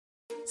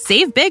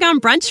Save big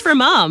on brunch for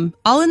mom,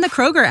 all in the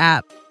Kroger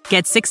app.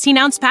 Get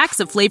 16-ounce packs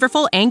of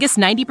flavorful Angus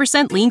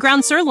 90% lean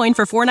ground sirloin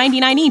for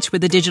 $4.99 each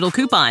with a digital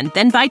coupon.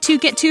 Then buy 2,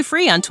 get 2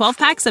 free on 12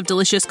 packs of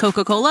delicious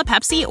Coca-Cola,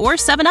 Pepsi, or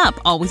 7-Up,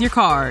 all with your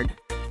card.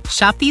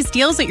 Shop these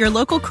deals at your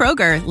local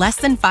Kroger, less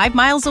than 5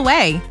 miles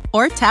away.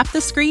 Or tap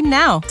the screen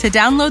now to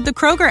download the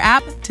Kroger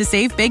app to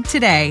save big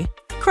today.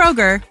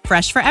 Kroger,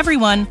 fresh for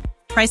everyone.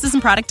 Prices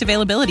and product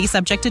availability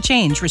subject to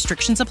change.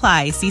 Restrictions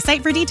apply. See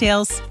site for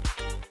details.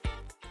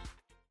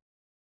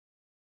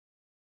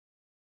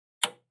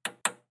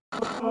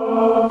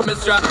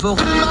 With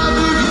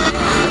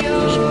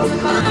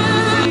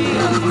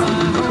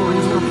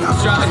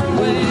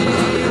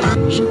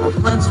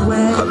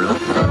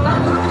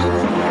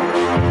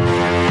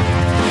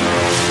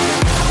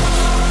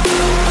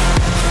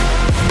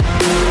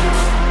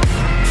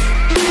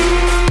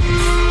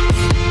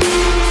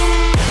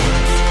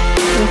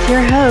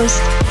your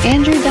host,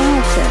 Andrew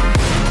Donaldson.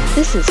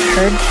 This is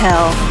Heard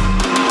Tell.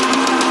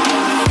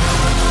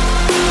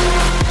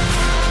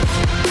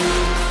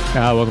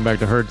 Welcome back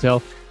to Heard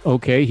Tell.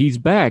 Okay, he's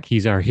back.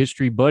 He's our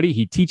history buddy.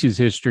 He teaches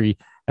history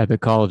at the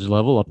college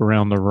level up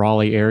around the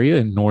Raleigh area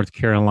in North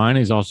Carolina.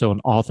 He's also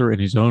an author in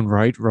his own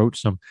right, wrote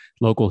some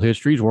local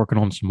histories, working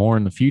on some more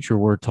in the future,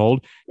 we're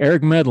told.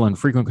 Eric Medlin,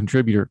 frequent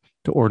contributor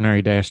to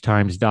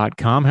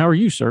ordinary-times.com. How are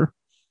you, sir?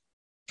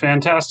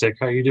 Fantastic.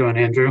 How you doing,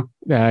 Andrew?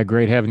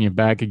 Great having you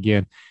back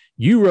again.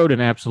 You wrote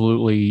an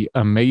absolutely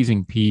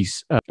amazing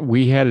piece.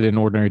 We had it in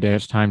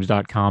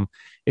ordinary-times.com.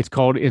 It's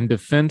called In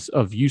Defense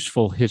of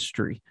Useful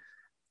History.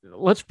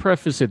 Let's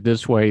preface it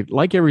this way.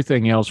 Like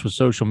everything else with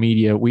social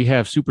media, we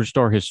have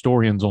superstar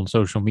historians on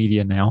social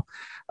media now.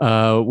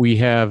 We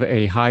have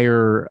a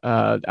higher,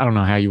 I don't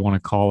know how you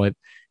want to call it,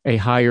 a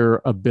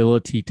higher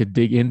ability to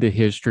dig into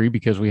history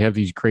because we have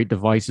these great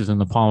devices in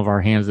the palm of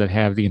our hands that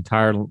have the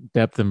entire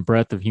depth and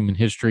breadth of human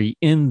history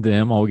in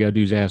them. All we got to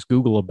do is ask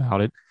Google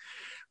about it.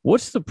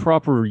 What's the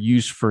proper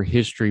use for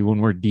history when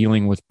we're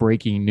dealing with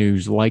breaking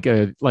news like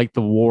the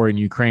war in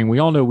Ukraine? We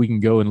all know we can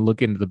go and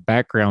look into the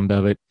background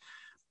of it,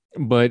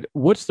 but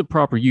what's the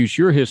proper use?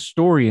 You're a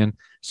historian,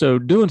 so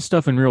doing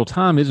stuff in real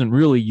time isn't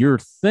really your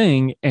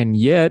thing, and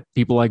yet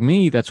people like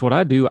me, that's what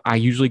I do. I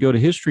usually go to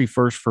history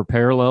first for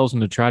parallels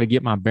and to try to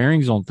get my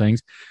bearings on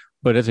things,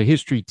 but as a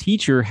history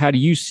teacher, how do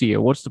you see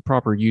it? What's the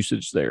proper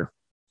usage there?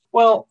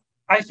 Well,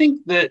 I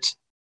think that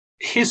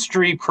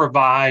history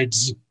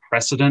provides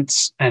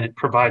precedents and it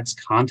provides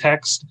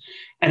context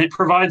and it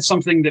provides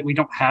something that we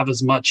don't have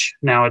as much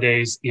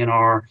nowadays in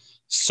our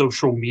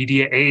social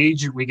media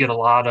age. We get a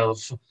lot of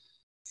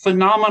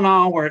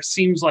phenomena where it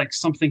seems like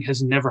something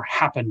has never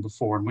happened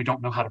before and we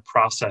don't know how to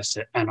process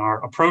it. And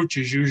our approach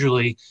is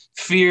usually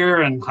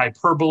fear and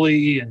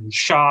hyperbole and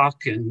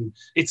shock, and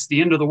it's the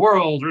end of the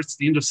world, or it's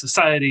the end of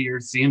society, or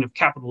it's the end of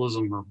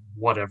capitalism, or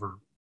whatever,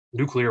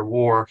 nuclear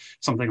war,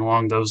 something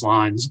along those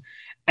lines.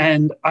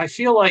 And I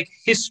feel like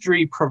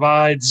history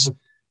provides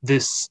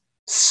this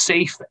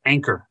safe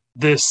anchor,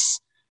 this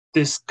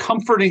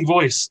comforting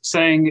voice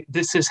saying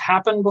this has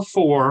happened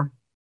before.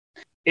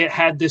 It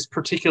had this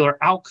particular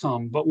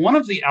outcome, but one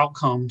of the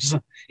outcomes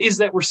is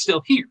that we're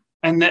still here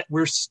and that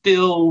we're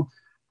still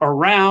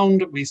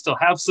around. We still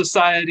have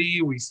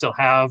society. We still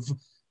have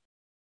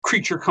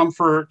creature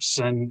comforts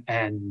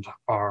and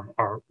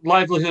our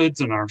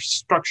livelihoods and our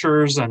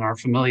structures and our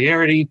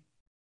familiarity.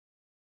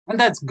 And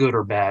that's good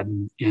or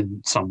bad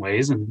in some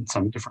ways, in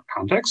some different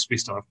contexts. We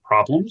still have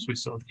problems. We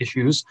still have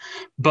issues.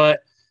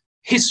 But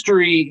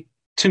history,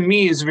 to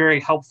me, is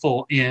very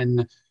helpful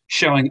in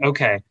showing,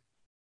 okay,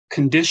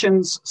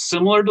 conditions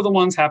similar to the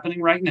ones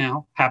happening right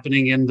now,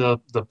 happening in the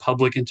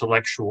public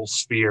intellectual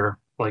sphere,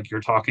 like you're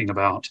talking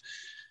about,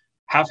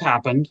 have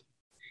happened.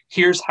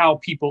 Here's how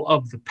people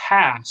of the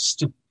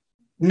past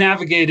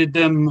navigated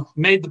them,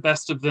 made the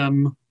best of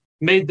them,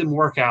 made them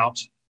work out,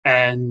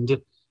 and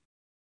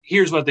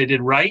here's what they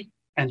did right,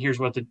 and here's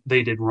what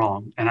they did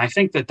wrong. And I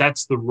think that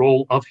that's the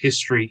role of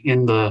history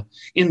in the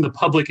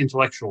public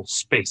intellectual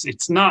space.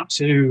 It's not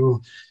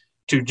to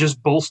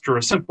just bolster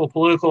a simple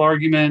political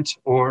argument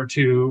or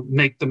to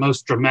make the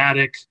most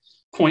dramatic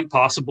point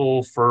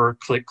possible for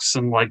clicks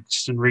and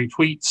likes and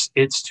retweets.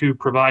 It's to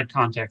provide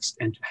context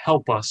and to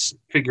help us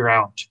figure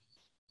out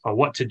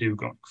what to do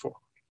going forward.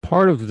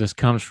 Part of this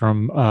comes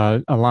from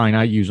a line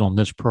I use on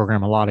this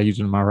program a lot. I use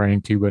it in my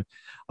writing too, but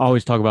I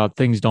always talk about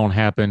things don't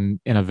happen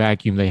in a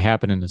vacuum. They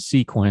happen in a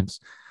sequence.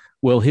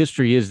 Well,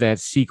 history is that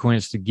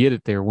sequence to get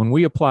it there. When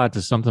we apply it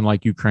to something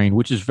like Ukraine,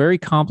 which is very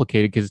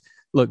complicated because,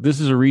 look, this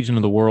is a region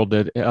of the world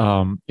that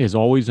is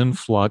always in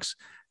flux.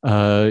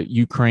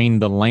 Ukraine,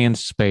 the land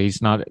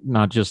space,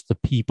 not just the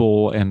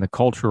people and the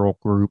cultural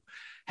group,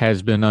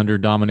 has been under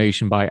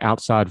domination by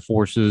outside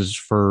forces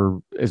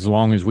for as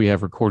long as we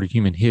have recorded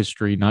human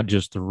history, not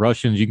just the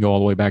Russians. You can go all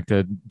the way back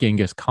to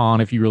Genghis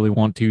Khan if you really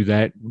want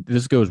to.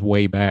 This goes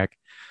way back.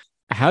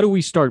 how do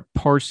we start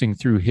parsing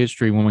through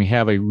history when we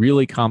have a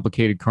really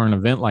complicated current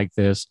event like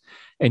this?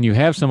 And you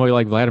have somebody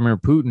like Vladimir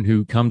Putin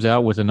who comes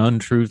out with an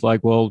untruth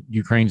like, well,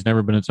 Ukraine's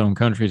never been its own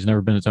country, it's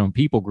never been its own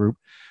people group.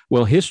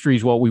 Well, history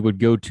is what we would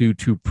go to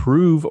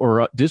prove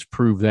or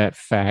disprove that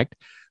fact.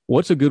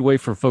 What's a good way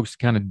for folks to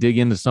kind of dig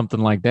into something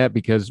like that?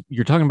 Because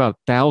you're talking about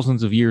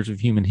thousands of years of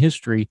human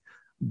history,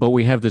 but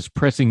we have this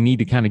pressing need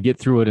to kind of get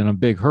through it in a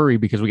big hurry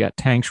because we got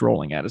tanks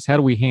rolling at us. How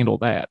do we handle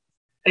that?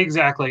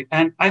 Exactly.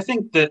 And I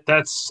think that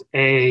that's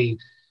a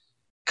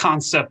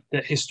concept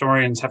that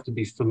historians have to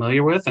be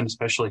familiar with, and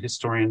especially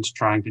historians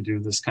trying to do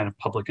this kind of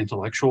public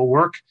intellectual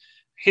work.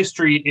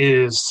 History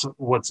is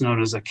what's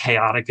known as a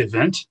chaotic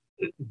event.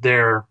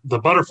 The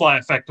butterfly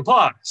effect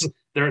applies.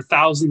 There are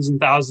thousands and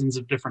thousands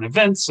of different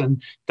events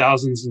and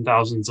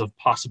thousands of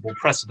possible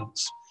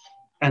precedents.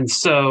 And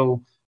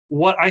so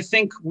what I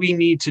think we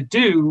need to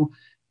do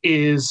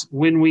is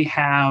when we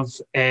have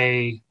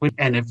an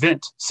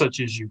event such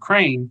as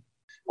Ukraine,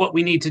 what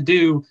we need to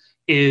do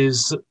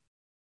is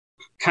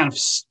kind of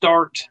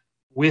start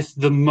with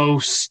the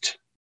most,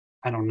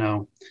 I don't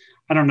know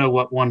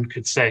what one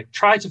could say.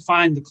 Try to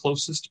find the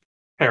closest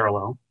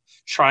parallel.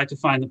 Try to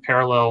find the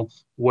parallel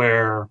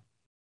where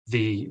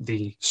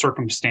the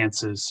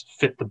circumstances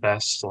fit the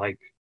best. Like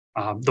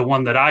the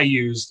one that I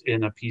used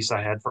in a piece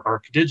I had for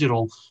Arc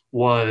Digital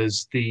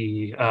was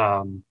the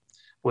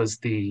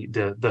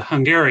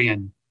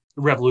Hungarian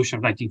Revolution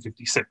of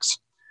 1956.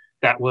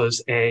 That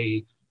was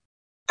a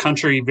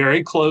country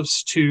very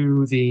close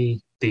to the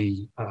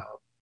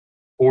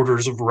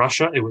borders of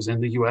Russia. It was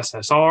in the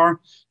USSR.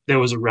 There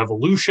was a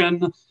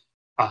revolution.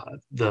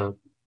 The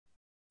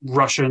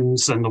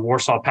Russians and the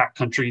Warsaw Pact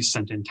countries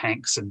sent in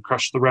tanks and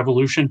crushed the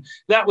revolution.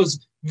 That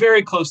was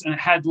very close, and it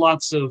had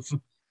lots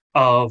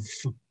of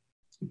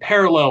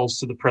parallels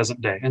to the present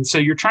day. And so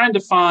you're trying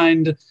to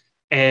find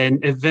an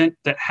event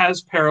that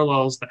has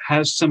parallels, that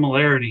has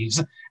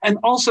similarities, and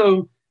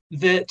also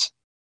that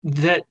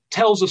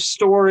tells a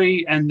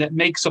story and that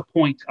makes a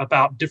point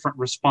about different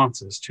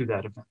responses to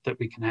that event that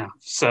we can have.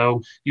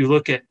 So you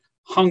look at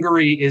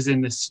Hungary is in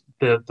this,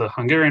 the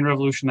Hungarian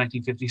Revolution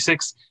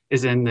 1956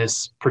 is in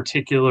this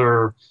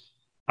particular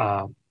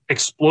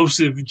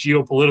explosive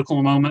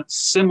geopolitical moment,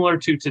 similar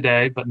to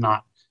today, but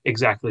not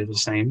exactly the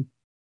same.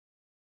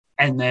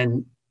 And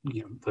then,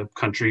 the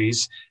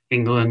countries,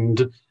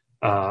 England,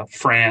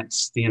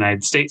 France, the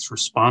United States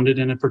responded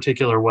in a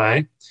particular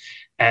way,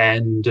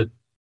 and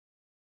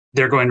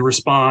they're going to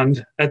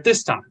respond at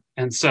this time.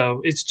 And so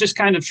it's just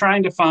kind of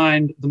trying to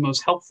find the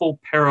most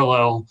helpful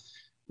parallel,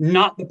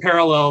 not the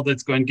parallel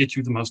that's going to get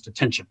you the most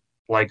attention,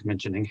 like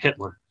mentioning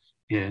Hitler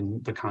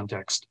in the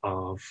context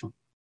of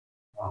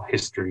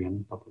history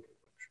and public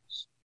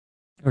relations.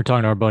 We're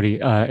talking to our buddy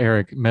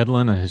Eric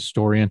Medlin, a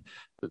historian.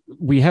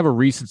 We have a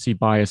recency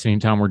bias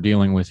anytime we're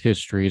dealing with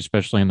history,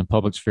 especially in the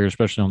public sphere,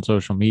 especially on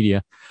social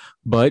media.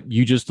 But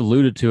you just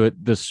alluded to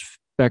it, the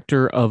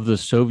specter of the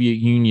Soviet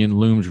Union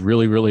looms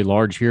really, really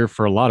large here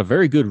for a lot of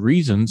very good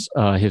reasons.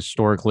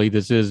 Historically,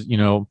 this is,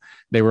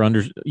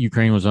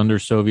 Ukraine was under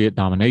Soviet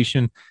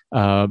domination.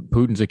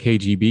 Putin's a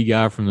KGB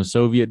guy from the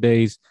Soviet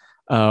days.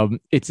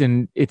 It's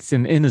an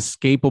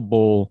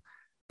inescapable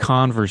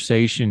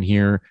conversation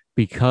here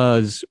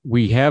because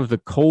we have the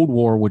Cold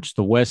War, which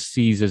the West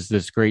sees as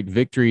this great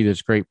victory,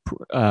 this great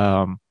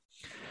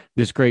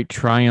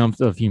triumph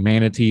of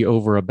humanity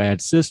over a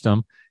bad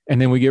system. And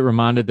then we get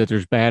reminded that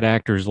there's bad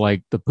actors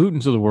like the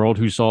Putins of the world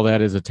who saw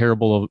that as a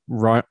terrible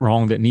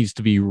wrong that needs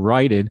to be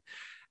righted.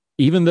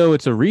 Even though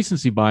it's a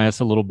recency bias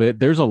a little bit,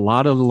 there's a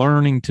lot of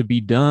learning to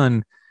be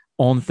done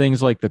on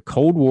things like the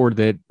Cold War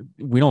that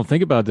we don't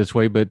think about this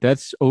way, but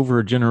that's over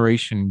a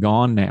generation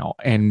gone now.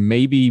 And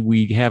maybe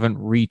we haven't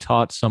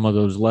retaught some of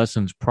those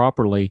lessons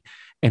properly.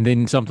 And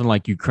then something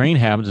like Ukraine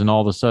happens, and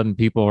all of a sudden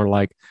people are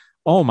like,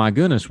 oh my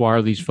goodness, why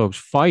are these folks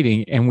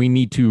fighting? And we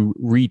need to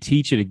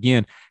reteach it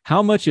again.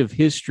 How much of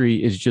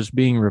history is just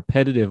being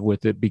repetitive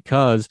with it?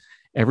 Because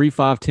every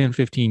 5, 10,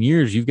 15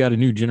 years, you've got a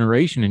new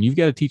generation and you've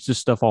got to teach this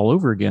stuff all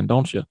over again,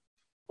 don't you?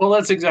 Well,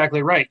 that's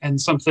exactly right.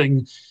 And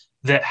something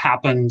that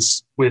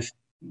happens with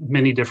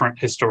many different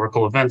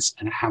historical events,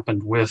 and it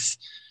happened with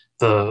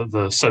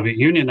the Soviet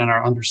Union and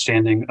our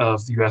understanding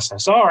of the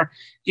USSR,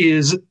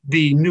 is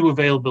the new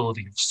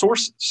availability of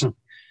sources.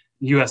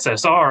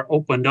 USSR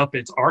opened up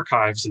its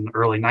archives in the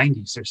early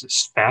 90s. There's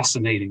this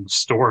fascinating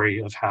story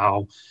of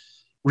how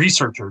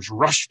researchers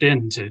rushed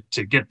in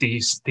to get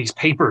these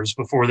papers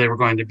before they were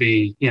going to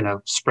be,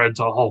 spread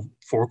to all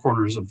four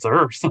corners of the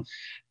earth.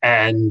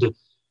 And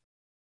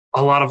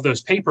a lot of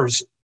those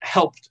papers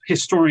helped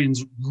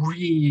historians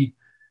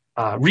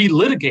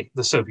relitigate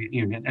the Soviet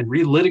Union and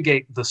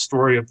relitigate the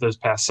story of those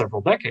past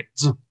several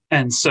decades.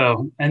 And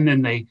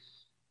then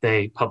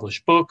they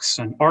published books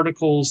and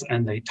articles,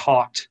 and they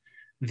taught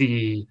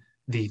the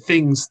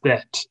things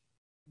that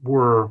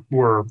were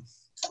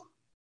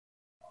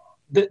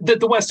that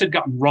the West had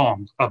gotten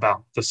wrong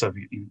about the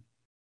Soviet Union,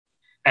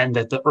 and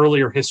that the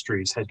earlier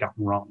histories had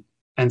gotten wrong.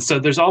 And so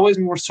there's always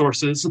more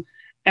sources.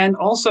 And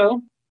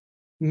also,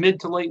 mid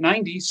to late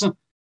 90s,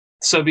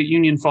 Soviet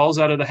Union falls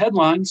out of the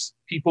headlines,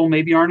 people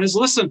maybe aren't as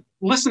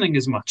listening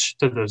as much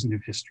to those new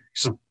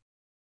histories.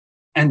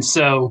 And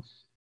so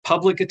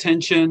public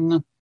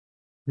attention,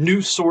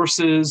 new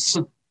sources,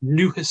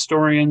 new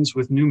historians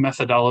with new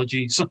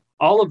methodologies,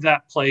 all of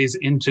that plays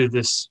into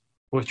this,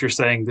 what you're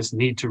saying, this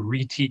need to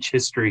reteach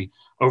history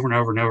over and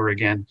over and over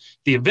again.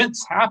 The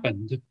events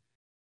happened,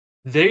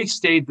 they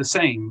stayed the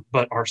same,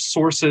 but our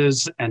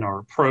sources and our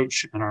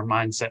approach and our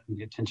mindset and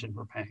the attention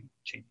we're paying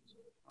changed.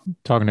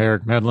 Talking to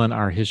Eric Medlin,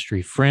 our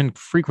history friend,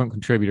 frequent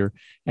contributor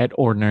at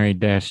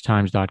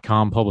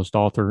ordinary-times.com, published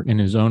author in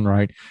his own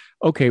right.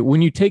 Okay,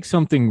 when you take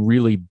something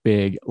really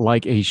big,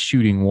 like a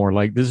shooting war,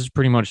 like this is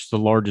pretty much the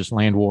largest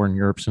land war in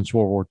Europe since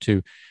World War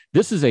II,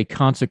 this is a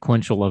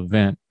consequential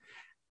event.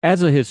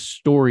 As a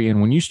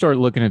historian, when you start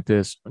looking at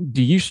this,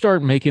 do you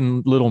start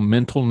making little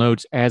mental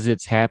notes as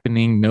it's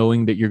happening,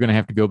 knowing that you're going to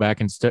have to go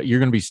back and you're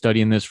going to be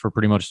studying this for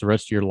pretty much the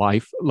rest of your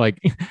life? Like,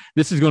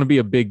 this is going to be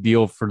a big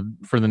deal for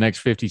the next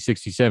 50,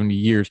 60, 70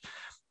 years.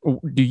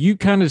 Do you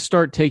kind of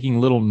start taking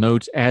little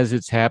notes as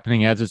it's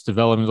happening, as it's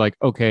developing? Like,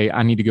 okay,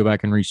 I need to go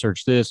back and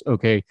research this.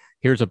 Okay,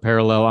 here's a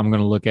parallel I'm going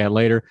to look at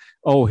later.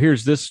 Oh,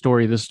 here's this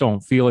story. This don't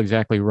feel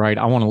exactly right.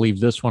 I want to leave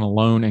this one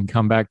alone and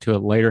come back to it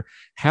later.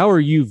 How are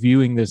you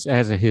viewing this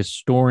as a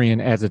historian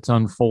as it's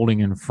unfolding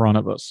in front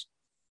of us?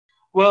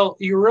 Well,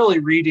 you're really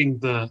reading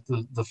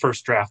the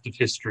first draft of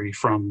history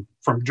from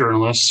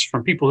journalists,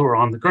 from people who are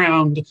on the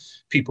ground,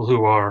 people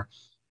who are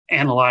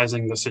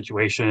analyzing the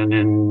situation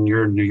in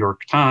your New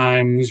York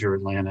Times, your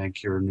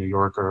Atlantic, your New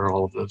Yorker,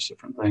 all of those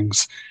different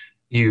things.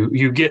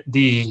 You get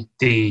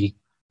the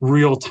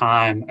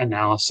real-time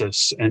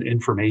analysis and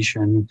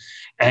information,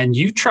 and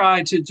you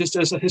try to, just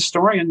as a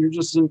historian, you're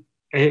just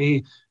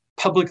a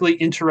publicly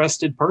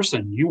interested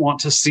person. You want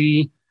to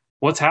see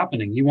what's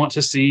happening. You want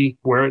to see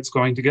where it's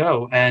going to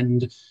go.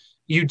 And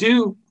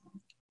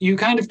you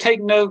kind of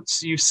take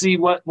notes, you see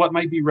what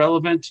might be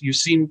relevant, you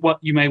see what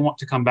you may want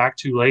to come back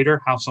to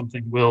later, how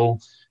something will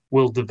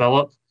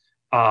develop,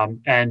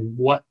 and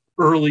what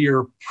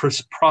earlier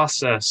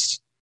process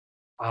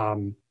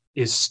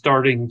is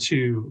starting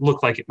to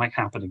look like it might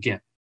happen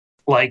again.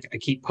 Like I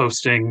keep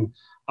posting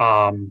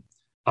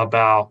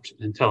about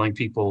and telling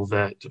people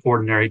that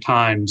Ordinary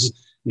Times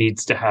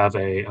needs to have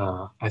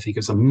I think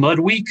it's a mud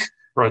week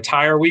or a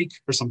tire week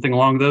or something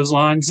along those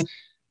lines,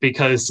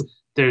 because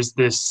there's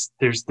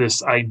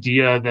this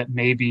idea that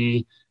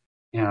maybe,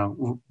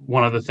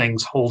 one of the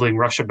things holding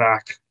Russia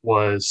back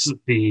was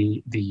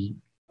the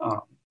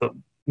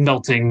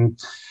melting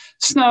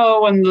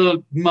snow and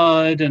the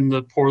mud and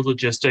the poor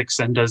logistics,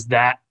 and does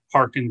that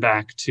harken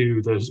back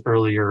to those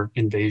earlier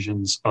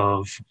invasions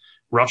of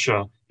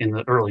Russia in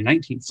the early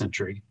 19th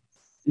century?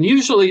 And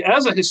usually,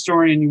 as a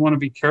historian, you want to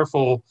be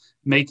careful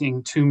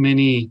making too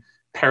many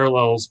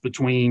parallels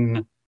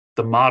between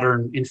the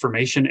modern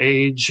information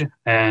age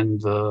and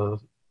the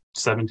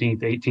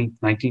 17th, 18th,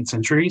 19th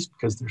centuries,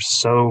 because they're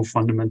so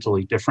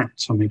fundamentally different in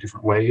so many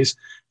different ways.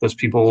 Those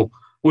people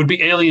would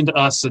be alien to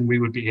us and we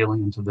would be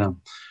alien to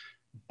them.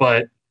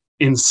 But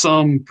in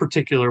some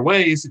particular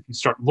ways, if you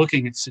start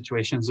looking at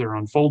situations that are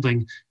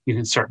unfolding, you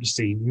can start to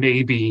see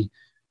maybe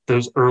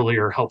those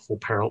earlier helpful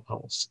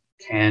parallels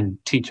can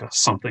teach us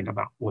something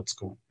about what's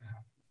going on.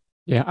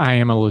 Yeah, I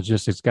am a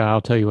logistics guy.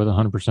 I'll tell you with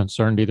 100%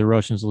 certainty, the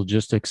Russians'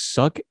 logistics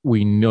suck.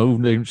 We know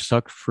they've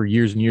sucked for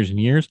years and years and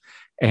years.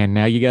 And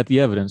now you got the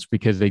evidence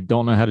because they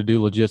don't know how to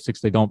do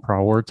logistics. They don't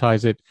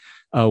prioritize it.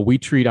 We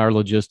treat our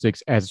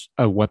logistics as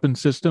a weapon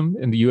system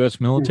in the U.S.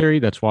 military.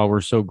 That's why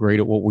we're so great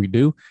at what we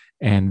do.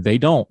 And they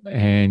don't.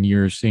 And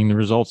you're seeing the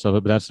results of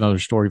it. But that's another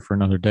story for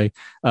another day.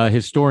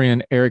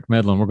 Historian Eric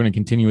Medlin, we're going to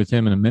continue with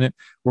him in a minute.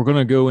 We're going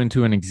to go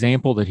into an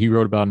example that he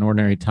wrote about in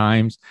Ordinary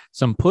Times,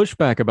 some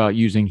pushback about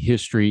using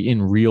history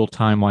in real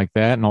time like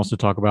that, and also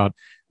talk about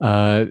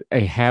a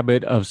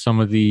habit of some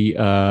of the,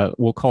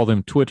 we'll call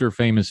them Twitter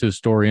famous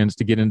historians,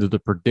 to get into the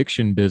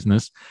prediction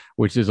business,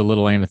 which is a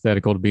little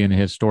antithetical to being a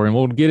historian.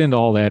 We'll get into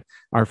all that.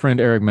 Our friend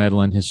Eric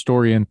Medlin,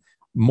 historian,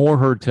 more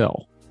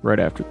Hertel, right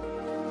after.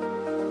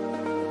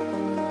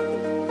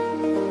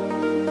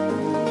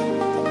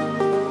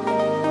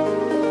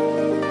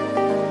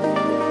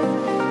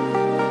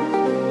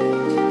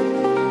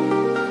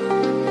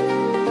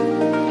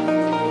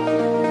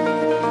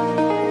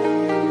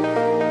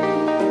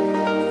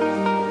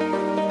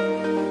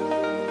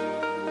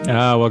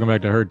 Welcome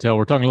back to Hertel.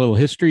 We're talking a little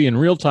history in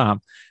real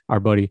time. Our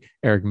buddy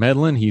Eric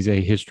Medlin, he's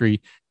a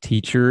history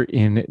teacher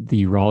in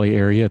the Raleigh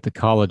area at the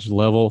college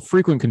level,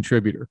 frequent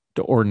contributor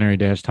to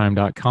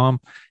ordinary-time.com,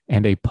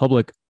 and a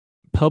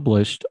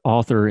published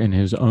author in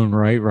his own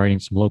right, writing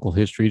some local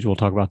histories. We'll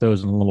talk about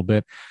those in a little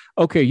bit.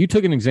 Okay, you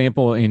took an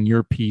example in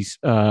your piece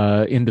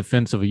in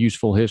defense of a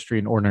useful history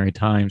in Ordinary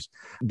Times.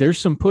 There's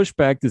some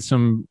pushback that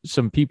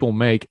some people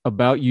make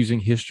about using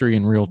history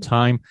in real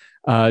time.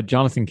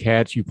 Jonathan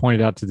Katz, you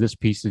pointed out to this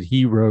piece that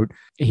he wrote,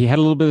 he had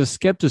a little bit of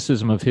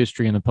skepticism of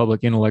history in the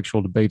public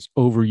intellectual debates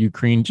over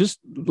Ukraine. Just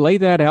lay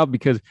that out,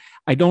 because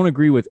I don't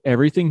agree with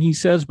everything he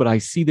says, but I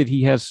see that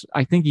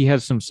I think he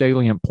has some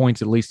salient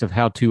points, at least, of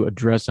how to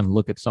address and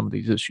look at some of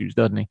these issues,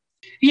 doesn't he?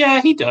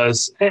 Yeah, he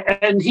does.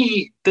 And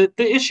the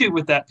issue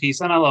with that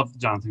piece, and I love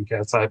Jonathan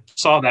Katz. I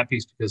saw that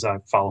piece because I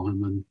follow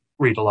him and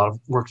read a lot of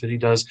work that he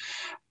does.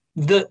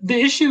 The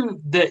issue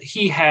that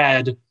he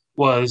had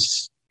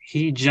was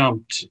he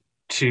jumped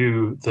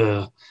to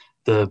the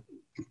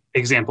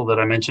example that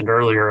I mentioned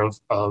earlier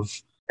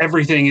of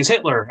everything is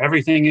Hitler,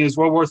 everything is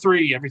World War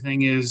III,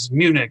 everything is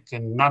Munich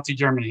and Nazi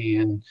Germany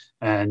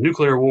and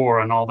nuclear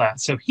war and all that.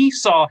 So he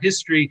saw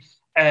history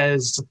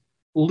as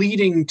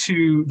leading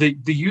to the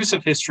use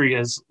of history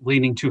as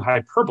leading to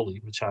hyperbole,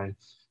 which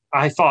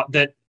I thought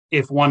that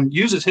if one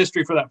uses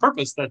history for that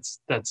purpose, that's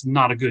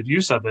not a good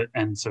use of it.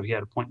 And so he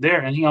had a point there.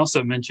 And he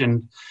also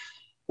mentioned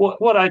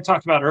what I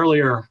talked about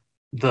earlier,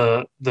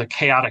 the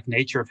chaotic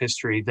nature of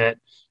history, that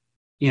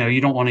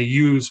you don't want to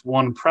use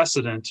one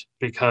precedent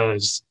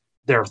because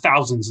there are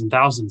thousands and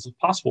thousands of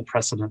possible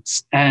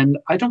precedents. And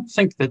I don't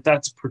think that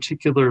that's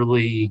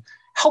particularly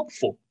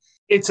helpful.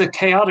 It's a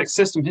chaotic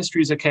system.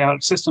 History is a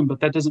chaotic system, but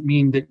that doesn't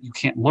mean that you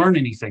can't learn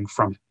anything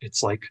from it.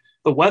 It's like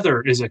the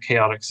weather is a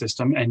chaotic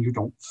system, and you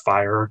don't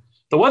fire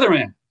the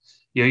weatherman.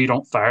 You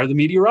don't fire the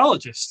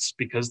meteorologists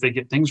because they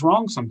get things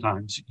wrong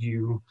sometimes.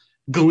 You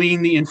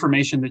glean the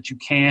information that you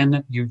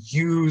can. You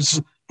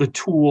use the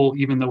tool,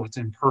 even though it's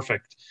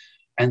imperfect.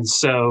 And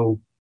so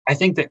I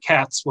think that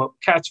what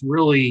Katz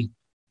really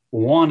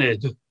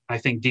wanted, I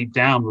think deep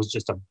down, was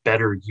just a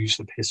better use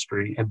of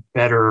history, a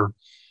better,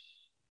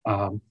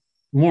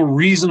 more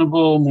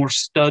reasonable, more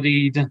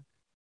studied,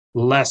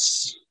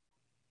 less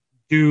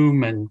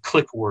doom and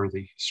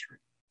click-worthy history.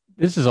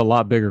 This is a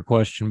lot bigger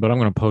question, but I'm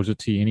going to pose it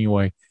to you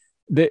anyway.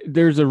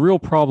 There's a real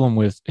problem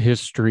with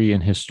history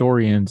and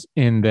historians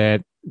in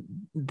that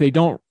they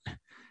don't,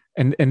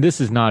 and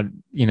this is not,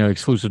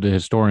 exclusive to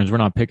historians. We're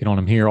not picking on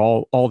them here.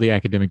 All the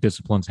academic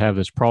disciplines have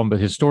this problem, but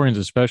historians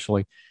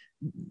especially,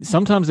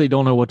 sometimes they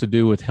don't know what to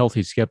do with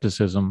healthy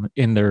skepticism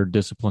in their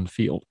discipline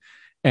field.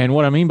 And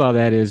what I mean by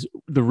that is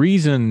the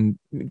reason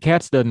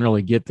Katz doesn't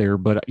really get there,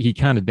 but he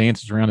kind of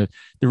dances around it.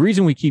 The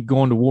reason we keep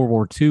going to World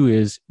War II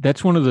is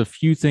that's one of the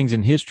few things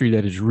in history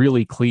that is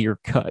really clear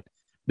cut.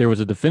 There was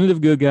a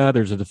definitive good guy.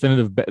 There's a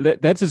definitive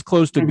that's as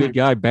close to good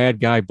guy, bad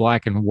guy,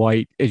 black and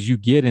white as you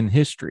get in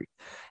history.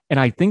 And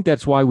I think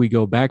that's why we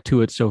go back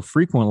to it so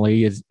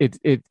frequently. Is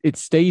it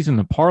stays in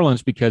the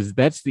parlance because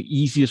that's the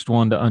easiest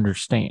one to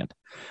understand.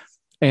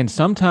 And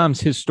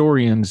sometimes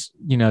historians,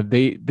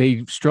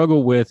 they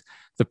struggle with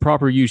the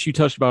proper use. You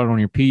touched about it on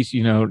your piece.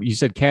 You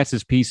said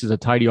Katz's piece is a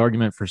tidy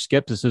argument for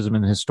skepticism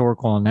and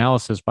historical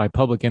analysis by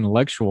public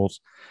intellectuals.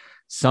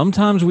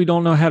 Sometimes we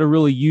don't know how to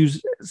really use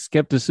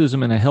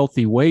skepticism in a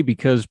healthy way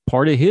because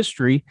part of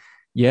history,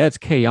 it's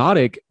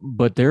chaotic,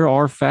 but there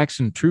are facts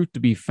and truth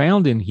to be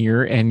found in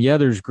here. And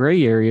there's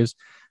gray areas,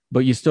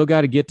 but you still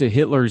got to get to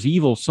Hitler's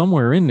evil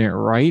somewhere in there,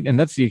 right? And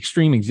that's the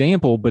extreme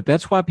example, but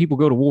that's why people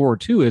go to World War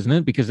II, isn't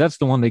it? Because that's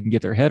the one they can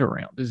get their head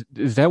around.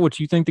 Is that what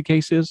you think the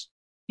case is?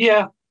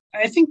 Yeah,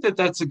 I think that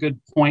that's a good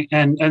point.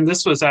 And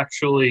this was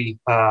actually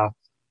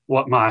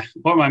what my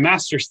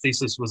master's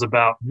thesis was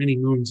about many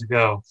moons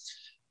ago,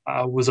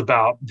 was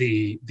about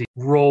the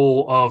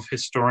role of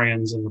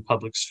historians in the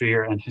public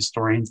sphere and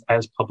historians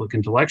as public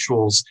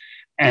intellectuals.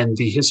 And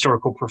the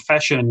historical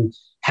profession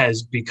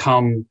has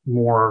become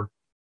more,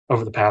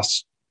 over the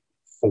past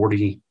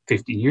 40,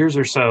 50 years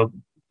or so,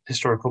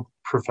 historical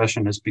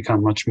profession has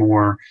become much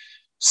more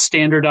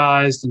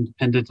standardized and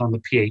dependent on the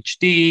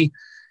PhD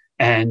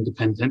and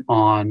dependent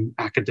on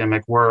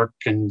academic work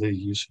and the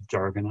use of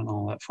jargon and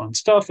all that fun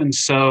stuff. And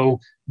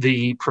so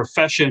the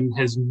profession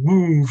has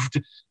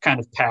moved kind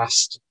of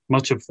past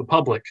much of the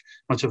public.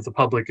 Much of the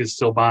public is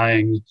still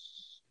buying,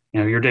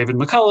 your David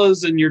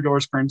McCulloughs and your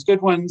Doris Kearns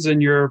Goodwins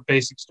and your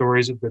basic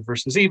stories of good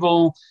versus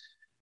evil.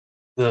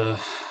 The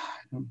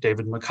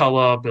David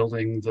McCullough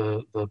building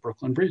the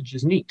Brooklyn Bridge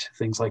is neat,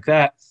 things like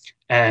that.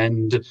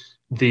 And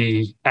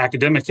the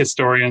academic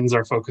historians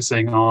are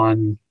focusing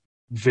on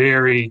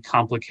very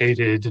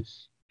complicated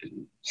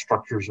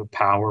structures of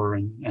power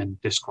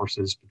and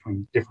discourses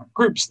between different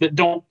groups that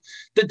don't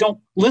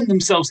lend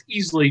themselves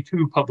easily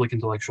to public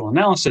intellectual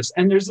analysis.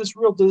 And there's this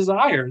real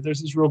desire,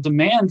 there's this real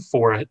demand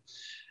for it.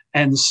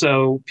 And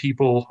so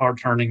people are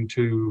turning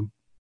to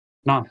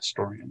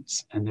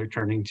non-historians, and they're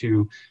turning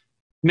to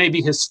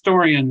maybe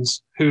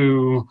historians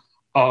who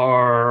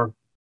are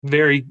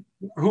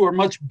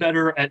much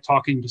better at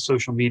talking to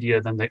social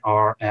media than they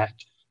are at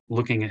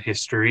looking at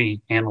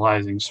history,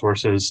 analyzing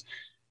sources,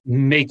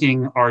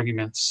 making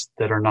arguments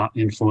that are not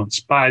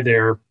influenced by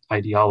their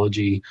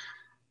ideology,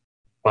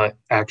 but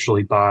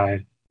actually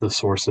by the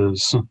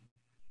sources,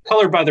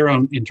 colored by their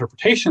own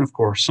interpretation, of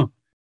course,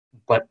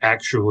 but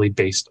actually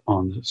based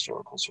on the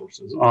historical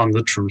sources, on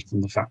the truth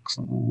and the facts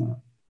and all that.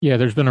 Yeah,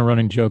 there's been a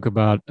running joke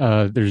about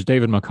there's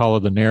David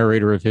McCullough, the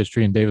narrator of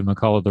history, and David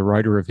McCullough, the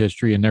writer of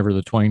history, and never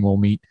the twain will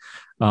meet.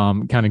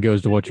 Kind of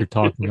goes to what you're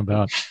talking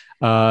about.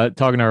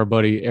 Talking to our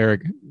buddy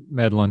Eric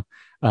Medlin,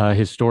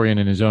 historian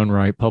in his own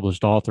right,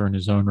 published author in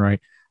his own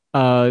right.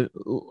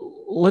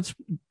 Let's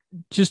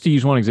just to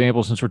use one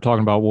example, since we're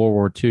talking about World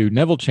War II,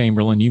 Neville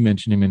Chamberlain, you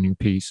mentioned him in your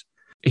piece.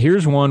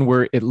 Here's one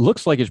where it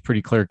looks like it's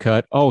pretty clear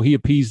cut. Oh, he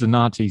appeased the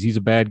Nazis. He's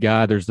a bad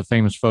guy. There's the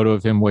famous photo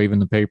of him waving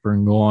the paper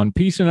and go on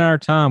peace in our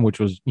time, which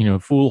was,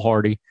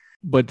 foolhardy.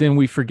 But then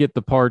we forget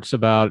the parts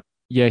about,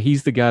 yeah,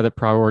 he's the guy that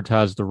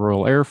prioritized the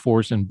Royal Air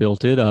Force and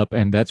built it up.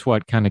 And that's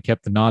what kind of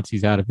kept the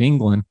Nazis out of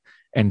England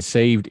and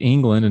saved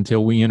England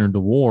until we entered the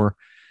war.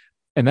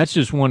 And that's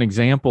just one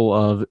example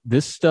of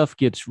this stuff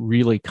gets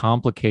really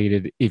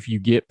complicated if you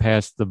get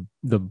past the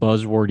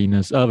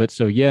buzzwordiness of it.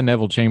 So yeah,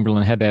 Neville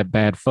Chamberlain had that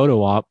bad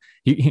photo op.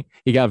 He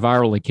got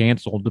virally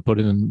canceled, to put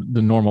it in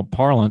the normal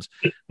parlance.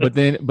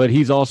 But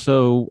he's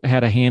also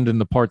had a hand in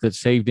the part that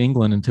saved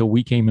England until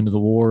we came into the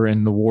war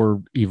and the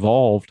war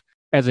evolved.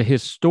 As a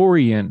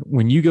historian,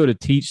 when you go to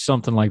teach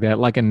something like that,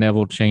 like a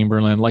Neville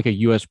Chamberlain, like a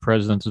U.S.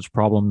 president that's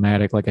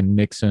problematic, like a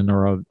Nixon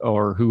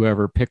or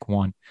whoever, pick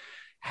one.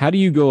 How do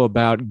you go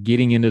about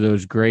getting into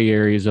those gray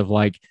areas of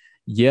like,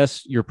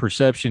 yes, your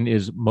perception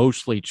is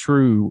mostly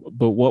true,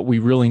 but what we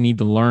really need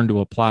to learn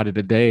to apply to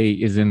today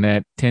is in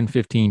that 10,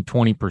 15,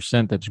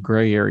 20% that's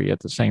gray area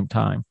at the same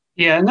time?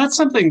 Yeah, and that's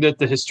something that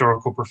the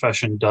historical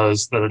profession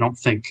does that I don't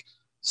think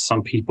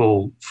some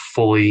people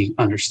fully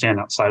understand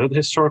outside of the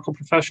historical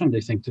profession.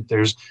 They think that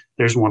there's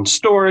one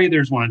story,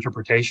 there's one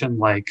interpretation,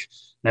 like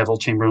Neville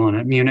Chamberlain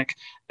at Munich.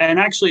 And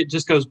actually, it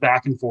just goes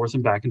back and forth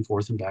and back and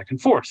forth and back and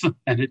forth.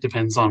 And it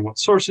depends on what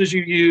sources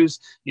you use,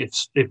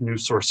 if new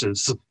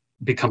sources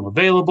become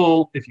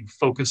available, if you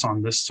focus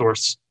on this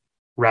source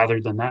rather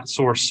than that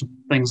source,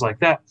 things like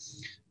that.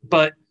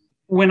 But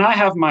when I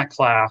have my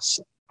class,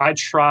 I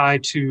try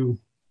to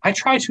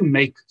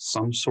make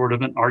some sort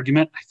of an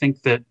argument. I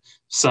think that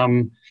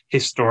some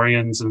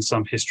historians and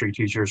some history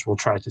teachers will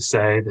try to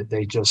say that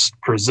they just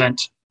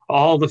present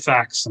all the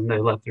facts and they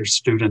let their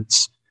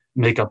students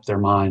make up their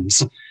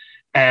minds.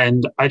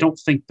 And I don't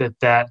think that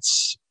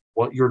that's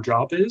what your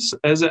job is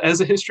as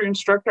a history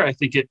instructor. I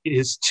think it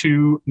is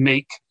to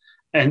make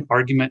an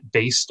argument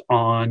based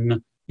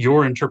on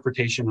your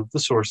interpretation of the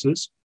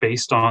sources,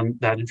 based on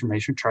that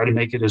information. Try to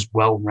make it as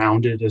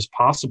well-rounded as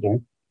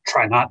possible.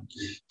 Try not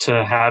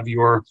to have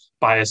your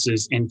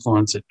biases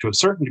influence it to a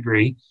certain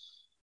degree,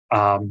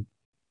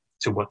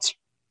 to what's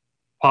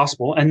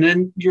possible. And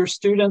then your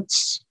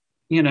students,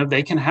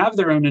 they can have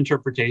their own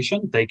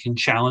interpretation. They can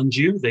challenge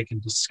you. They can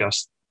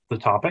discuss the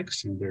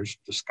topics. And there's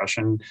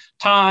discussion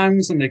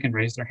times, and they can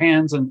raise their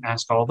hands and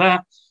ask all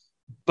that.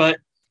 But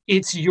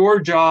it's your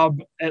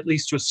job, at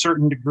least to a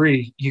certain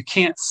degree. You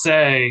can't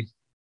say,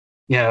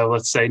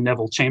 let's say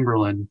Neville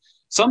Chamberlain.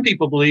 Some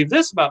people believe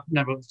this about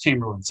Neville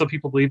Chamberlain. Some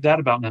people believe that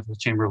about Neville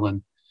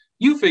Chamberlain.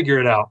 You figure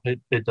it out.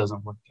 It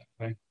doesn't work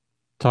that way.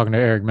 Talking to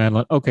Eric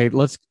Medlin. Okay,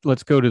 let's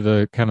go to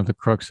the kind of the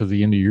crux of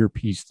the end of your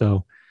piece,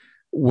 though.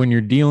 When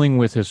you're dealing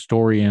with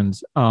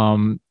historians,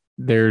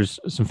 there's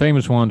some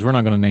famous ones. We're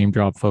not going to name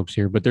drop folks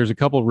here, but there's a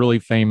couple really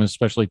famous,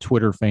 especially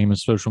Twitter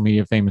famous, social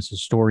media famous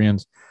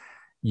historians.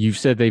 You've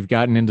said they've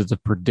gotten into the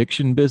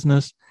prediction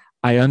business.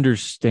 I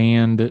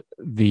understand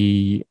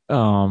the,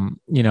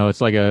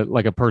 it's like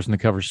a person that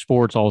covers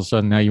sports. All of a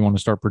sudden now you want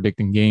to start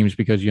predicting games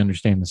because you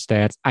understand the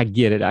stats. I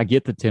get it. I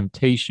get the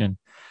temptation,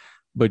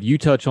 but you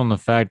touch on the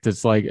fact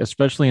that's like,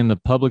 especially in the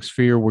public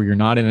sphere where you're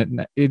not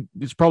in it,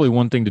 it's probably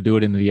one thing to do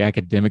it in the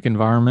academic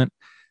environment.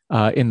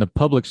 In the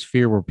public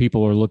sphere where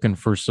people are looking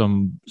for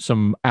some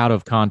out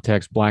of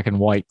context, black and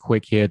white,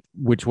 quick hit,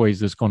 which way is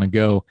this going to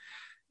go?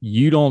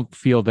 You don't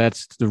feel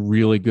that's the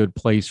really good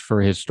place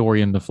for a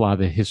historian to fly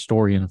the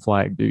historian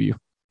flag, do you?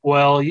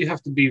 Well, you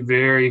have to be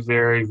very,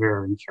 very,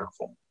 very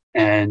careful.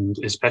 And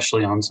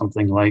especially on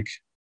something like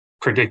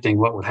predicting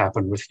what would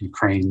happen with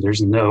Ukraine,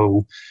 there's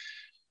no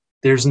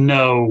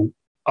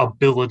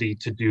ability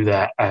to do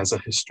that as a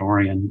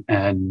historian.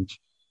 And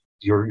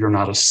you're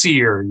not a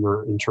seer,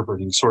 you're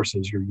interpreting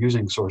sources, you're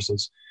using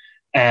sources.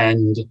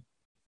 And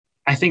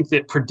I think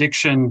that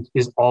prediction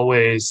is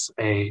always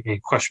a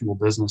questionable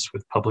business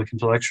with public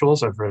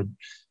intellectuals. I've read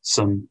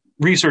some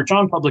research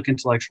on public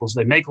intellectuals.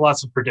 They make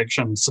lots of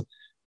predictions.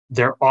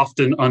 They're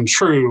often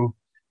untrue.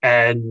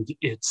 And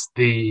it's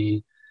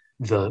the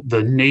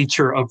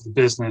nature of the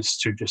business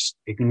to just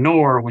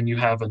ignore when you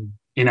have an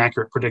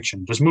inaccurate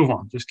prediction. Just move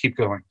on, just keep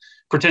going,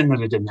 pretend that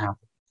it didn't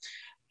happen.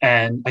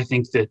 And I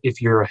think that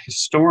if you're a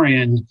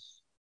historian,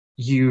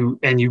 you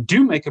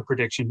do make a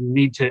prediction, you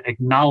need to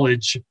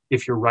acknowledge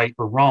if you're right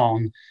or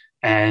wrong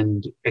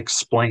and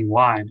explain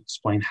why and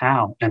explain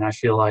how. And I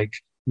feel like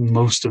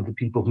most of the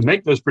people who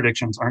make those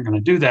predictions aren't going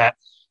to do that.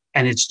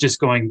 And it's just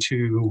going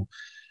to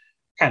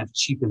kind of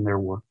cheapen their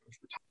work.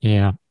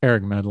 Yeah.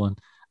 Eric Medlin,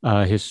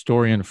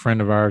 historian, friend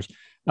of ours.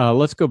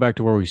 Let's go back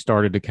to where we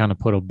started to kind of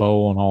put a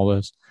bow on all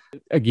this.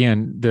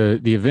 Again,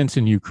 the events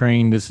in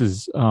Ukraine, this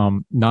is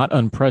not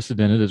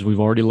unprecedented, as we've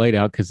already laid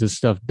out, because this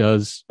stuff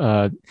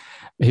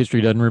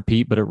history doesn't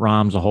repeat, but it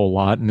rhymes a whole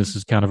lot. And this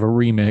is kind of a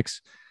remix.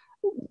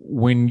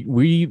 When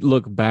we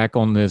look back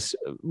on this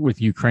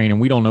with Ukraine, and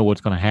we don't know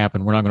what's going to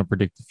happen, we're not going to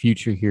predict the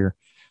future here.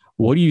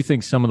 What do you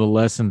think some of the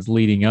lessons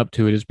leading up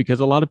to it is? Because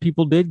a lot of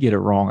people did get it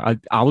wrong.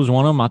 I was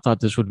one of them. I thought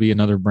this would be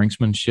another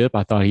brinksmanship.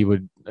 I thought he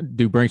would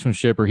do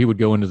brinksmanship, or he would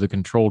go into the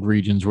controlled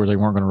regions where they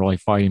weren't going to really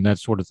fight him, that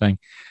sort of thing.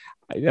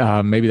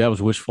 Maybe that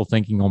was wishful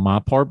thinking on my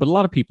part, but a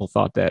lot of people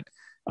thought that.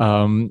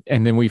 And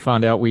then we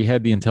find out we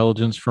had the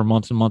intelligence for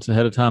months and months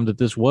ahead of time that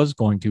this was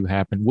going to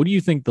happen. What do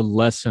you think the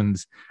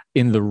lessons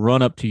in the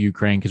run up to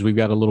Ukraine, because we've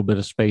got a little bit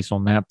of space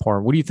on that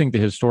part, what do you think the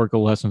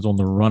historical lessons on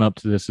the run up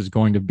to this is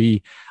going to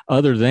be,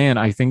 other than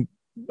I think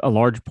a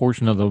large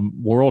portion of the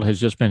world has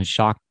just been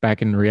shocked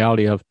back in the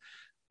reality of,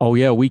 oh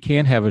yeah, we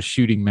can have a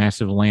shooting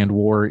massive land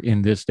war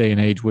in this day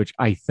and age, which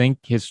I think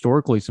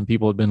historically some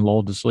people have been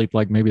lulled to sleep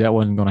like maybe that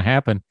wasn't going to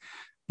happen.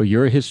 But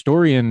you're a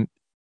historian.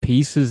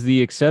 Peace is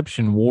the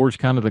exception. War is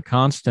kind of the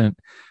constant.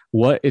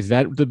 What is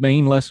that the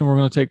main lesson we're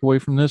going to take away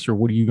from this, or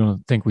what are you going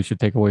to think we should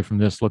take away from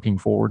this looking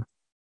forward?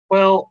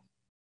 Well,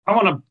 I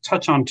want to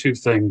touch on two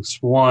things.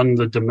 One,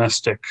 the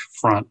domestic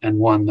front, and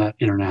one, the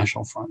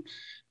international front.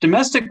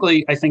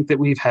 Domestically, I think that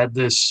we've had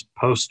this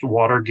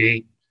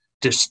post-Watergate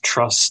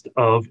distrust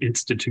of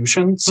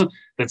institutions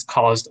that's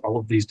caused all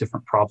of these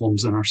different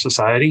problems in our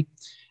society.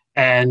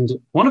 And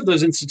one of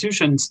those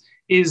institutions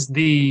is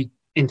the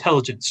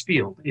intelligence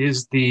field,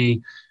 is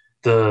the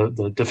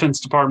Defense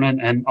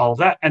Department and all of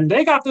that. And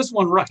they got this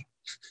one right.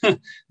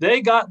 They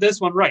got this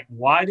one right.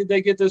 Why did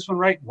they get this one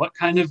right? What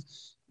kind of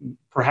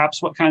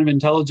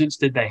intelligence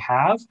did they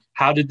have?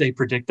 How did they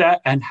predict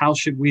that? And how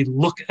should we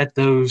look at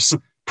those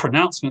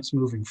pronouncements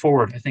moving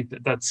forward? I think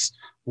that that's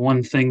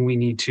one thing we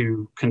need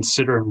to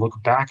consider and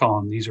look back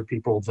on. These are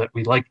people that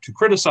we like to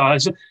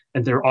criticize,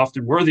 and they're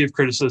often worthy of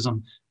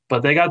criticism,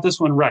 but they got this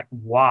one right.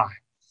 Why?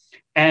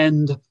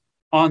 And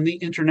on the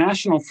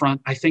international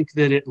front, I think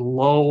that it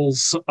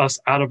lulls us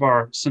out of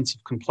our sense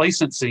of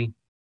complacency,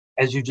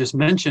 as you just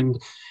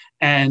mentioned,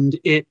 and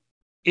it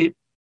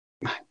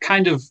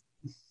kind of,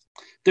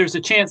 there's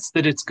a chance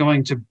that it's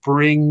going to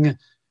bring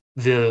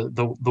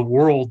the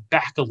world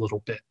back a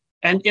little bit,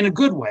 and in a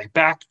good way,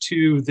 back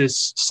to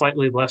this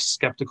slightly less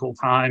skeptical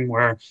time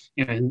where,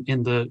 you know,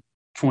 in the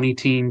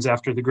 2010s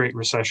after the Great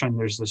Recession,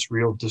 there's this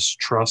real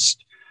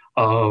distrust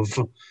of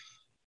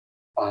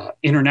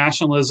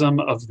internationalism,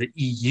 of the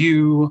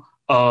EU,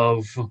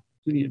 of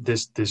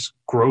this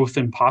growth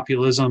in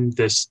populism,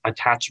 this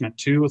attachment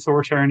to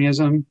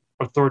authoritarianism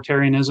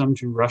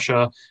to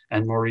Russia,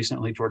 and more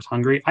recently towards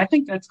Hungary. I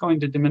think that's going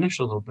to diminish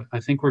a little bit. I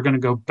think we're going to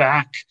go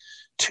back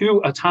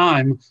to a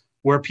time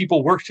where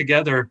people worked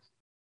together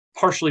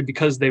partially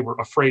because they were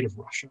afraid of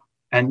Russia.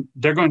 And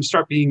they're going to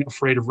start being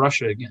afraid of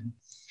Russia again.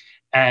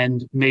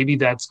 And maybe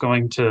that's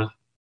going to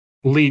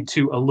lead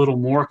to a little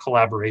more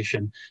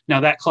collaboration. Now,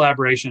 that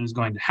collaboration is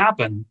going to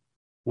happen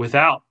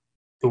without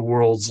the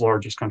world's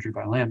largest country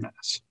by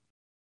landmass.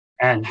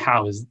 And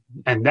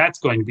that's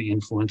going to be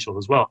influential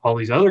as well. All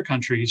these other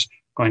countries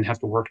are going to have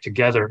to work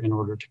together in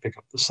order to pick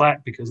up the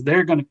slack, because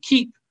they're going to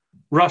keep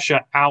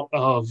Russia out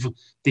of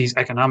these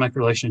economic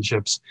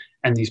relationships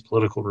and these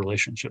political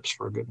relationships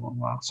for a good long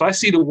while. So I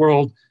see the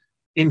world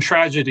in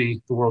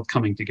tragedy, the world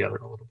coming together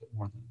a little bit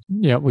more than.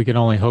 Yeah, we can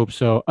only hope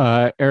so.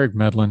 Eric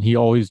Medlin, he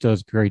always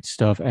does great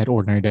stuff at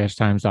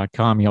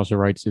ordinary-times.com. He also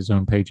writes his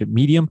own page at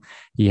Medium.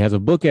 He has a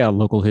book out,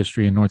 Local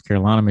History in North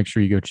Carolina. Make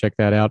sure you go check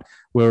that out.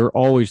 We're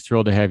always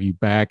thrilled to have you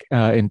back.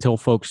 Until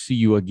folks see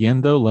you again,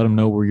 though, let them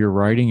know where you're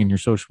writing and your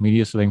social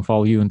media so they can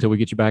follow you until we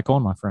get you back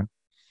on, my friend.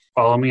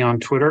 Follow me on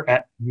Twitter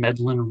at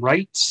Medlin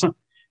Writes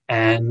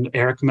and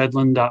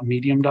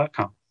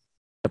ericmedlin.medium.com.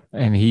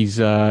 And he's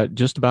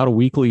just about a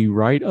weekly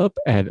write-up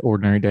at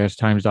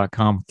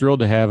ordinary-times.com.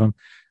 Thrilled to have him.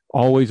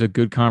 Always a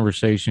good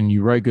conversation.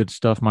 You write good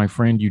stuff, my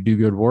friend. You do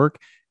good work.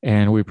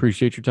 And we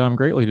appreciate your time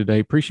greatly today.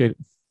 Appreciate it.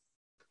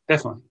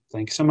 Definitely.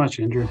 Thanks so much,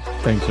 Andrew.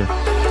 Thanks, sir.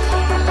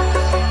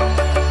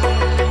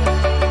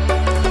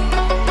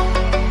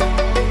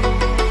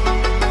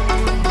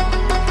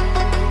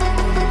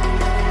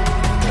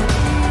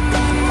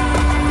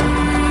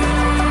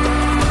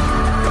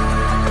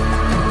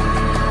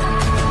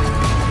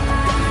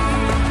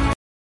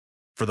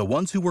 For the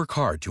ones who work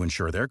hard to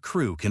ensure their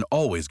crew can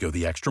always go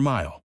the extra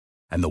mile,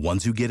 and the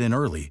ones who get in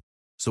early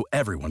so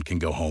everyone can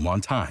go home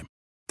on time,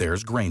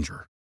 there's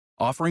Grainger,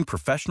 offering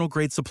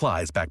professional-grade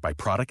supplies backed by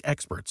product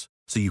experts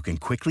so you can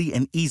quickly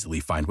and easily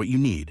find what you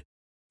need.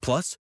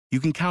 Plus, you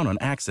can count on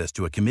access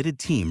to a committed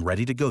team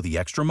ready to go the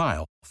extra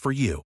mile for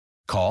you.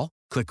 Call,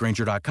 click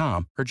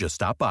Grainger.com, or just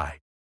stop by.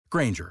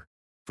 Grainger,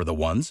 for the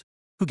ones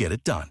who get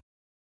it done.